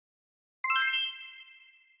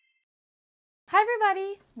Hi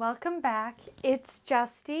everybody, welcome back. It's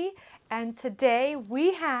Justy, and today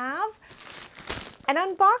we have an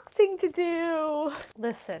unboxing to do.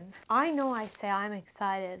 Listen, I know I say I'm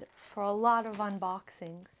excited for a lot of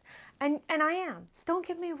unboxings, and I am. Don't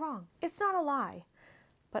get me wrong, it's not a lie,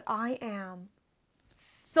 but I am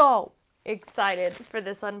so excited for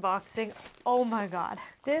this unboxing. Oh my god.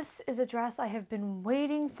 This is a dress I have been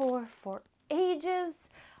waiting for ages.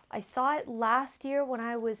 I saw it last year when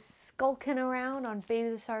I was skulking around on Baby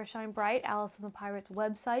the Stars Shine Bright, Alice and the Pirates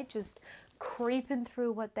website, just creeping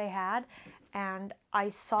through what they had. And I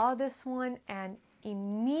saw this one and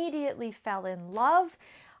immediately fell in love.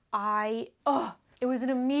 It was an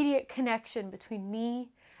immediate connection between me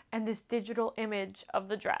and this digital image of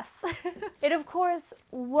the dress. It, of course,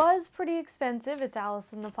 was pretty expensive. It's Alice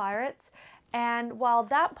and the Pirates. And while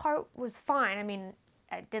that part was fine, I mean,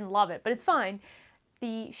 I didn't love it, but it's fine.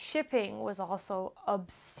 The shipping was also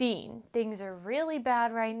obscene. Things are really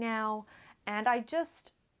bad right now, and I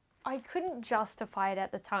couldn't justify it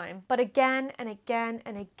at the time. But again and again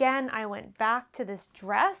and again, I went back to this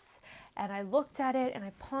dress, and I looked at it, and I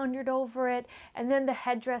pondered over it, and then the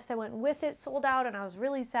headdress that went with it sold out, and I was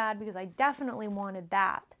really sad because I definitely wanted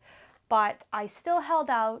that. But I still held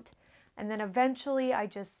out, and then eventually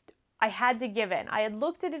I had to give in. I had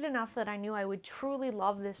looked at it enough that I knew I would truly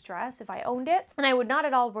love this dress if I owned it, and I would not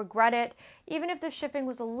at all regret it, even if the shipping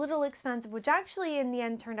was a little expensive, which actually in the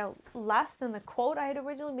end turned out less than the quote I had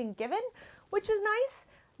originally been given, which is nice,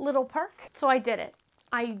 little perk. So I did it.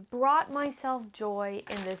 I brought myself joy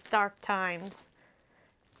in this dark times.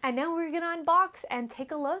 And now we're gonna unbox and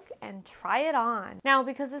take a look and try it on. Now,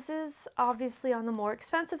 because this is obviously on the more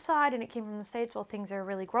expensive side and it came from the States, well, things are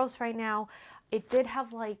really gross right now, it did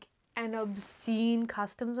have like an obscene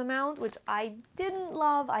customs amount, which I didn't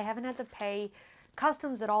love. I haven't had to pay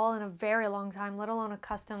customs at all in a very long time, let alone a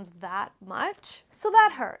customs that much. So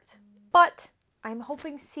that hurt. But I'm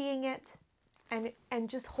hoping seeing it and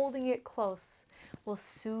just holding it close will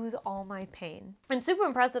soothe all my pain. I'm super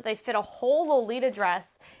impressed that they fit a whole Lolita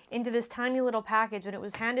dress into this tiny little package. When it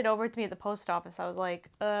was handed over to me at the post office, I was like,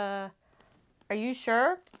 are you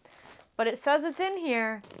sure? But it says it's in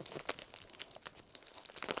here.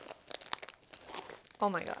 Oh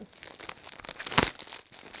my god.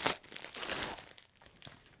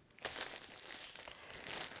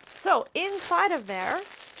 So inside of there,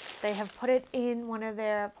 they have put it in one of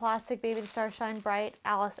their plastic Baby the Stars Shine Bright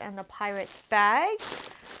Alice and the Pirates bags.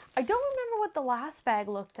 I don't remember what the last bag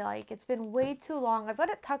looked like. It's been way too long. I've got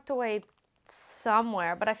it tucked away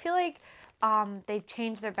somewhere, but I feel like they've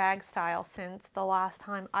changed their bag style since the last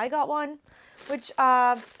time I got one, which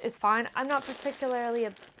is fine. I'm not particularly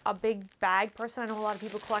a big bag person. I know a lot of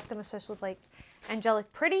people collect them, especially with like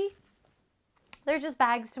angelic pretty. They're just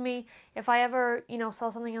bags to me. If I ever,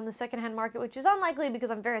 sell something on the secondhand market, which is unlikely because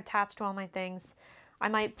I'm very attached to all my things, I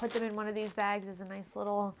might put them in one of these bags as a nice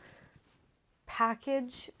little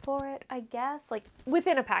package for it, I guess. Like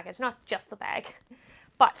within a package, not just the bag.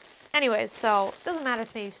 But anyways, so it doesn't matter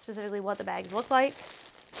to me specifically what the bags look like.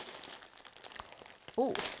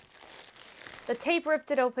 Ooh. The tape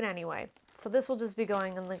ripped it open anyway. So this will just be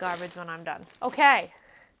going in the garbage when I'm done. Okay.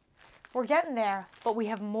 We're getting there, but we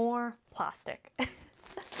have more plastic.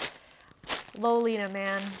 Lolita,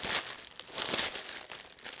 man.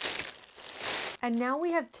 And now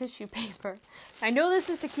we have tissue paper. I know this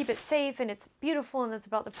is to keep it safe and it's beautiful and it's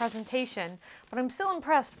about the presentation, but I'm still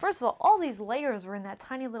impressed. First of all these layers were in that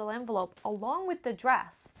tiny little envelope along with the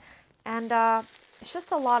dress. And it's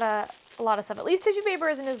just a lot of stuff. At least tissue paper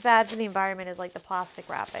isn't as bad for the environment as like the plastic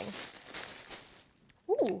wrapping.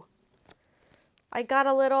 Ooh. I got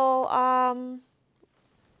a little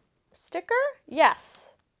sticker?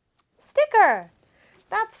 Yes. Sticker!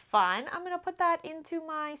 That's fun. I'm going to put that into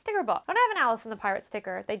my sticker book. I don't have an Alice and the Pirate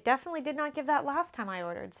sticker. They definitely did not give that last time I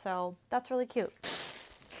ordered, so that's really cute.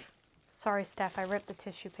 Sorry, Steph, I ripped the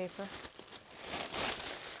tissue paper.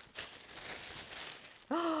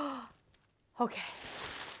 Okay.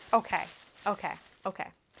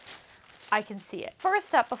 I can see it.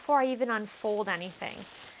 First up, before I even unfold anything,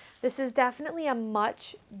 this is definitely a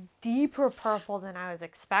much deeper purple than I was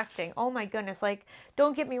expecting. Oh my goodness, like,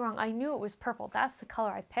 don't get me wrong, I knew it was purple. That's the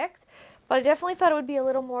color I picked. But I definitely thought it would be a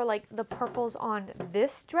little more like the purples on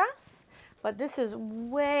this dress. But this is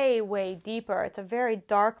way, way deeper. It's a very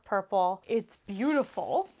dark purple. It's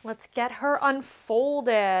beautiful. Let's get her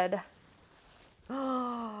unfolded.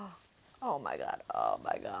 Oh my god, oh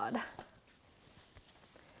my god.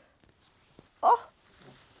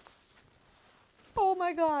 Oh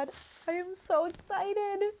my god, I am so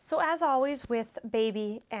excited. So as always with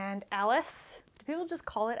Baby and Alice, do people just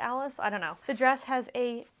call it Alice? I don't know. The dress has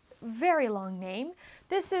a very long name.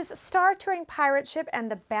 This is Star Touring Pirate Ship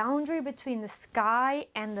and the boundary between the sky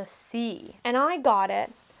and the sea. And I got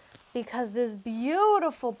it because this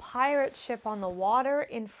beautiful pirate ship on the water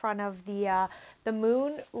in front of the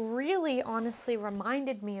moon really honestly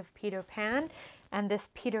reminded me of Peter Pan and this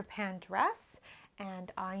Peter Pan dress.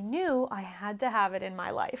 And I knew I had to have it in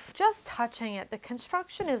my life. Just touching it, the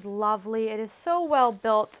construction is lovely. It is so well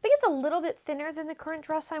built. I think it's a little bit thinner than the current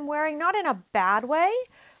dress I'm wearing, not in a bad way,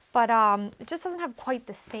 but it just doesn't have quite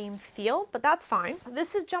the same feel, but that's fine.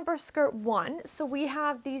 This is jumper skirt 1. So we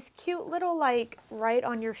have these cute little, like, right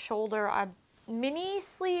on your shoulder, mini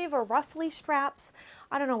sleeve or roughly straps.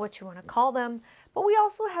 I don't know what you want to call them. But we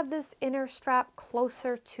also have this inner strap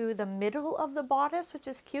closer to the middle of the bodice, which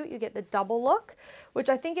is cute. You get the double look, which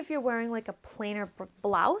I think if you're wearing like a plainer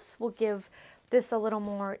blouse will give this a little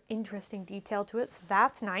more interesting detail to it. So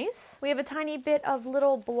that's nice. We have a tiny bit of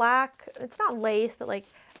little black, it's not lace, but like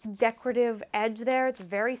decorative edge there. It's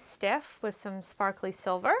very stiff with some sparkly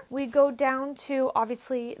silver. We go down to,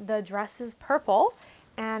 obviously, the dress is purple.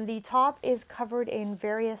 And the top is covered in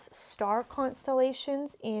various star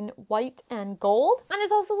constellations in white and gold. And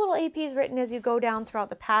there's also little APs written as you go down throughout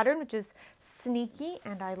the pattern, which is sneaky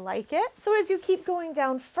and I like it. So as you keep going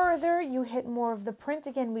down further, you hit more of the print.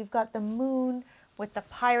 Again, we've got the moon with the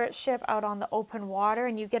pirate ship out on the open water,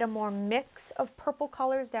 and you get a more mix of purple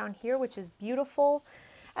colors down here, which is beautiful.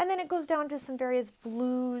 And then it goes down to some various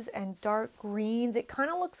blues and dark greens. It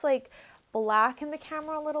kind of looks like black in the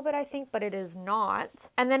camera a little bit, I think, but it is not.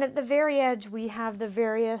 And then at the very edge, we have the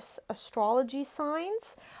various astrology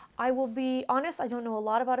signs. I will be honest, I don't know a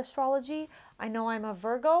lot about astrology. I know I'm a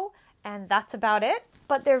Virgo, and that's about it.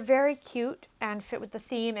 But they're very cute and fit with the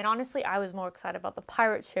theme. And honestly, I was more excited about the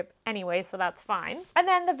pirate ship anyway, so that's fine. And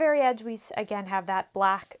then the very edge, we again have that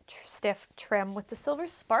black stiff trim with the silver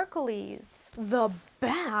sparklies. The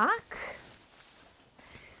back,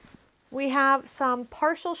 we have some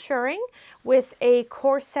partial shirring with a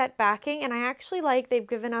corset backing, and I actually like they've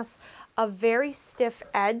given us a very stiff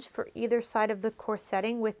edge for either side of the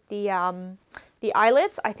corsetting with the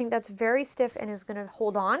eyelets. I think that's very stiff and is gonna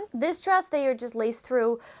hold on. This dress, they are just laced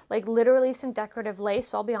through like literally some decorative lace.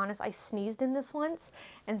 So I'll be honest, I sneezed in this once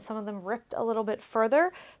and some of them ripped a little bit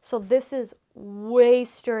further. So this is way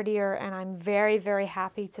sturdier and I'm very, very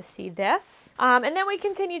happy to see this. And then we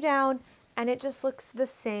continue down and it just looks the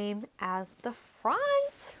same as the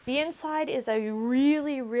front. The inside is a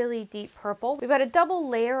really, really deep purple. We've got a double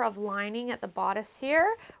layer of lining at the bodice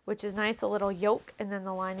here, which is nice, a little yoke, and then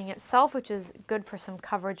the lining itself, which is good for some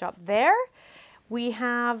coverage up there. We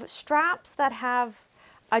have straps that have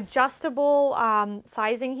adjustable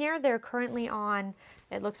sizing here. They're currently on,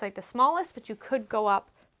 it looks like the smallest, but you could go up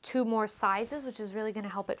 2 more sizes, which is really going to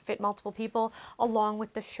help it fit multiple people, along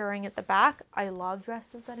with the shirring at the back. I love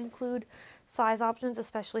dresses that include size options,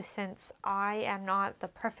 especially since I am not the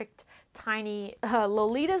perfect tiny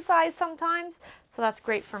Lolita size sometimes, so that's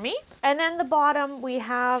great for me. And then the bottom, we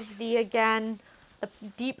have the, again, the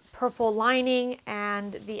deep purple lining,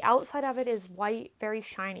 and the outside of it is white, very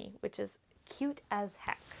shiny, which is cute as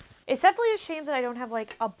heck. It's definitely a shame that I don't have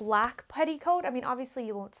like a black petticoat. I mean, obviously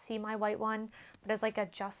you won't see my white one, but as like a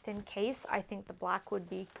just in case, I think the black would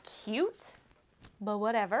be cute, but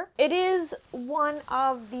whatever. It is one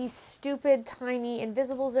of the stupid tiny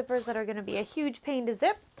invisible zippers that are gonna be a huge pain to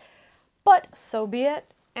zip, but so be it.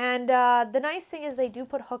 And the nice thing is they do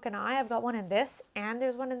put hook and eye. I've got one in this and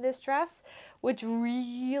there's one in this dress, which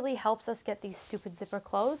really helps us get these stupid zipper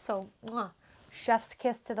closed. So chef's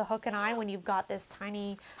kiss to the hook and eye when you've got this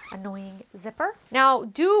tiny annoying zipper. Now,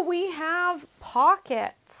 do we have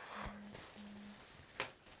pockets?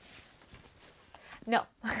 No.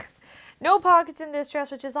 No pockets in this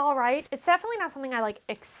dress, which is all right. It's definitely not something I like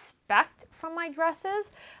expect from my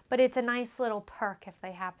dresses, but it's a nice little perk if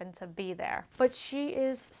they happen to be there. But she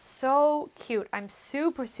is so cute. I'm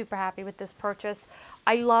super, super happy with this purchase.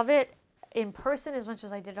 I love it in person as much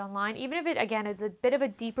as I did online. Even if it, again, is a bit of a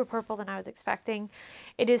deeper purple than I was expecting,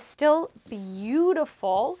 it is still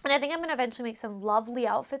beautiful. And I think I'm gonna eventually make some lovely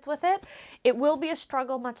outfits with it. It will be a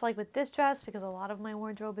struggle, much like with this dress, because a lot of my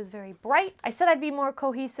wardrobe is very bright. I said I'd be more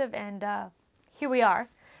cohesive, and here we are.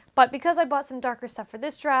 But because I bought some darker stuff for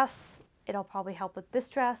this dress, it'll probably help with this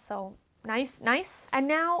dress, so nice, nice. And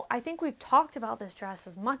now I think we've talked about this dress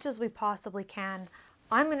as much as we possibly can.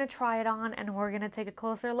 I'm gonna try it on and we're gonna take a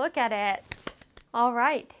closer look at it. All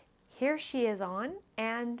right, here she is on,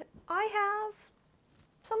 and I have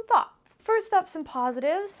some thoughts. First up, some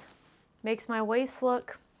positives. Makes my waist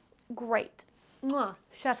look great. Mwah,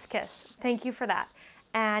 chef's kiss. Thank you for that.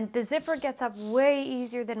 And the zipper gets up way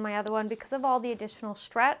easier than my other one because of all the additional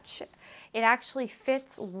stretch. It actually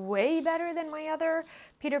fits way better than my other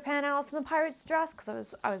Peter Pan Alice and the Pirates dress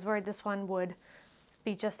because I was worried this one would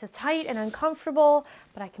be just as tight and uncomfortable,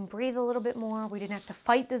 but I can breathe a little bit more. We didn't have to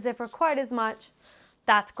fight the zipper quite as much.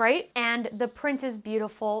 That's great. And the print is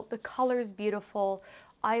beautiful. The color is beautiful.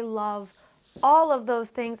 I love all of those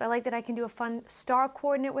things. I like that I can do a fun star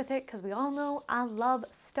coordinate with it because we all know I love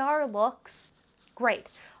star looks. Great.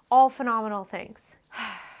 All phenomenal things.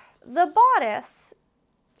 The bodice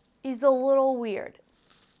is a little weird.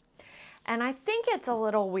 And I think it's a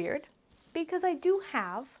little weird because I do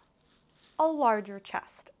have a larger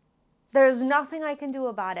chest. There's nothing I can do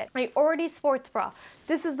about it. I already sports bra.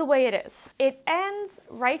 This is the way it is. It ends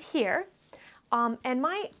right here, and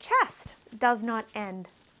my chest does not end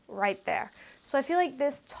right there. So I feel like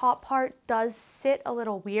this top part does sit a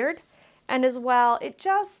little weird. And as well, it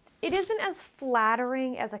isn't as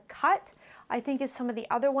flattering as a cut, I think, as some of the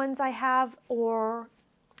other ones I have, or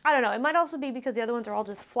I don't know. It might also be because the other ones are all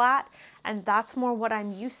just flat, and that's more what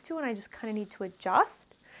I'm used to, and I just kind of need to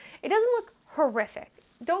adjust. It doesn't look horrific.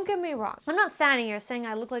 Don't get me wrong. I'm not standing here saying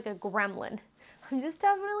I look like a gremlin. I'm just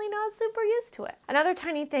definitely not super used to it. Another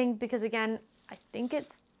tiny thing, because again, I think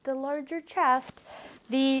it's the larger chest,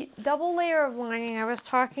 the double layer of lining I was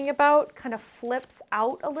talking about kind of flips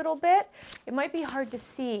out a little bit. It might be hard to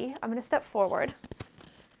see. I'm gonna step forward.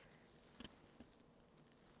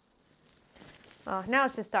 Oh, now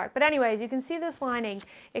it's just dark. But anyways, you can see this lining.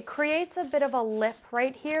 It creates a bit of a lip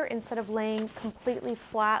right here instead of laying completely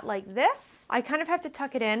flat like this. I kind of have to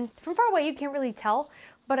tuck it in. From far away, you can't really tell,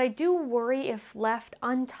 but I do worry if left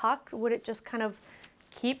untucked, would it just kind of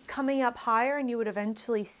keep coming up higher and you would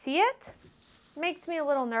eventually see it? Makes me a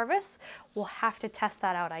little nervous. We'll have to test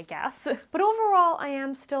that out, I guess. But overall, I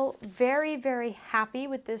am still very, very happy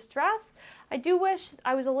with this dress. I do wish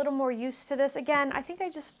I was a little more used to this. Again, I think I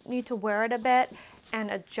just need to wear it a bit and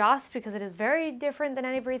adjust because it is very different than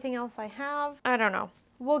everything else I have. I don't know.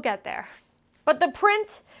 We'll get there. But the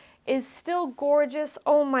print is still gorgeous.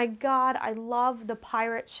 Oh my God, I love the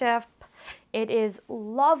pirate ship. It is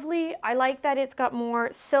lovely. I like that it's got more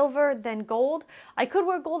silver than gold. I could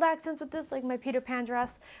wear gold accents with this like my Peter Pan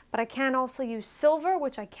dress, but I can also use silver,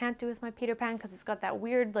 which I can't do with my Peter Pan because it's got that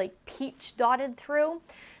weird like peach dotted through.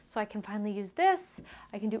 So I can finally use this.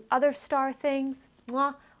 I can do other star things.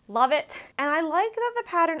 Mwah, love it. And I like that the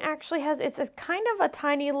pattern actually has, it's a kind of a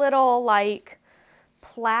tiny little like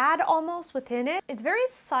plaid almost within it. It's very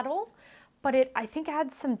subtle, but it, I think,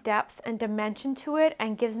 adds some depth and dimension to it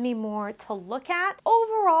and gives me more to look at.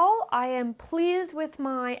 Overall, I am pleased with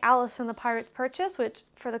my Alice and the Pirates purchase, which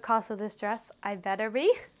for the cost of this dress, I better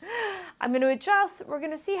be. I'm gonna adjust. We're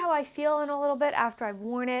gonna see how I feel in a little bit after I've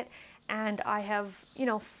worn it and I have, you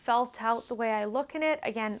know, felt out the way I look in it.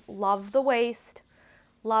 Again, love the waist.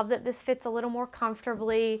 Love that this fits a little more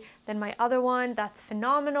comfortably than my other one. That's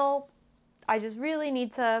phenomenal. I just really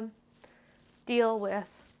need to deal with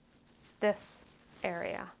this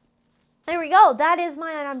area. There we go. That is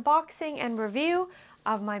my unboxing and review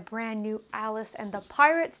of my brand new Alice and the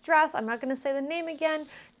Pirates dress. I'm not going to say the name again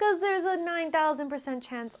because there's a 9,000%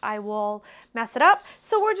 chance I will mess it up.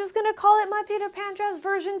 So we're just going to call it my Peter Pan dress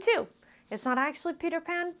version 2. It's not actually Peter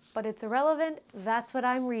Pan, but it's irrelevant. That's what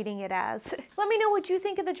I'm reading it as. Let me know what you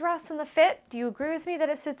think of the dress and the fit. Do you agree with me that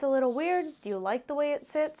it sits a little weird? Do you like the way it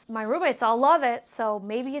sits? My roommates all love it, so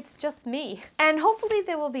maybe it's just me. And hopefully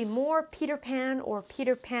there will be more Peter Pan or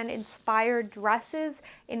Peter Pan inspired dresses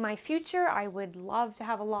in my future. I would love to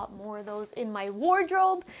have a lot more of those in my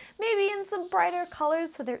wardrobe, maybe in some brighter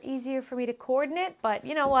colors so they're easier for me to coordinate, but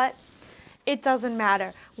you know what? It doesn't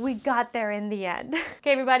matter. We got there in the end.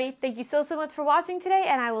 Okay, everybody, thank you so much for watching today,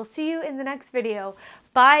 and I will see you in the next video.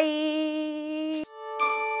 Bye!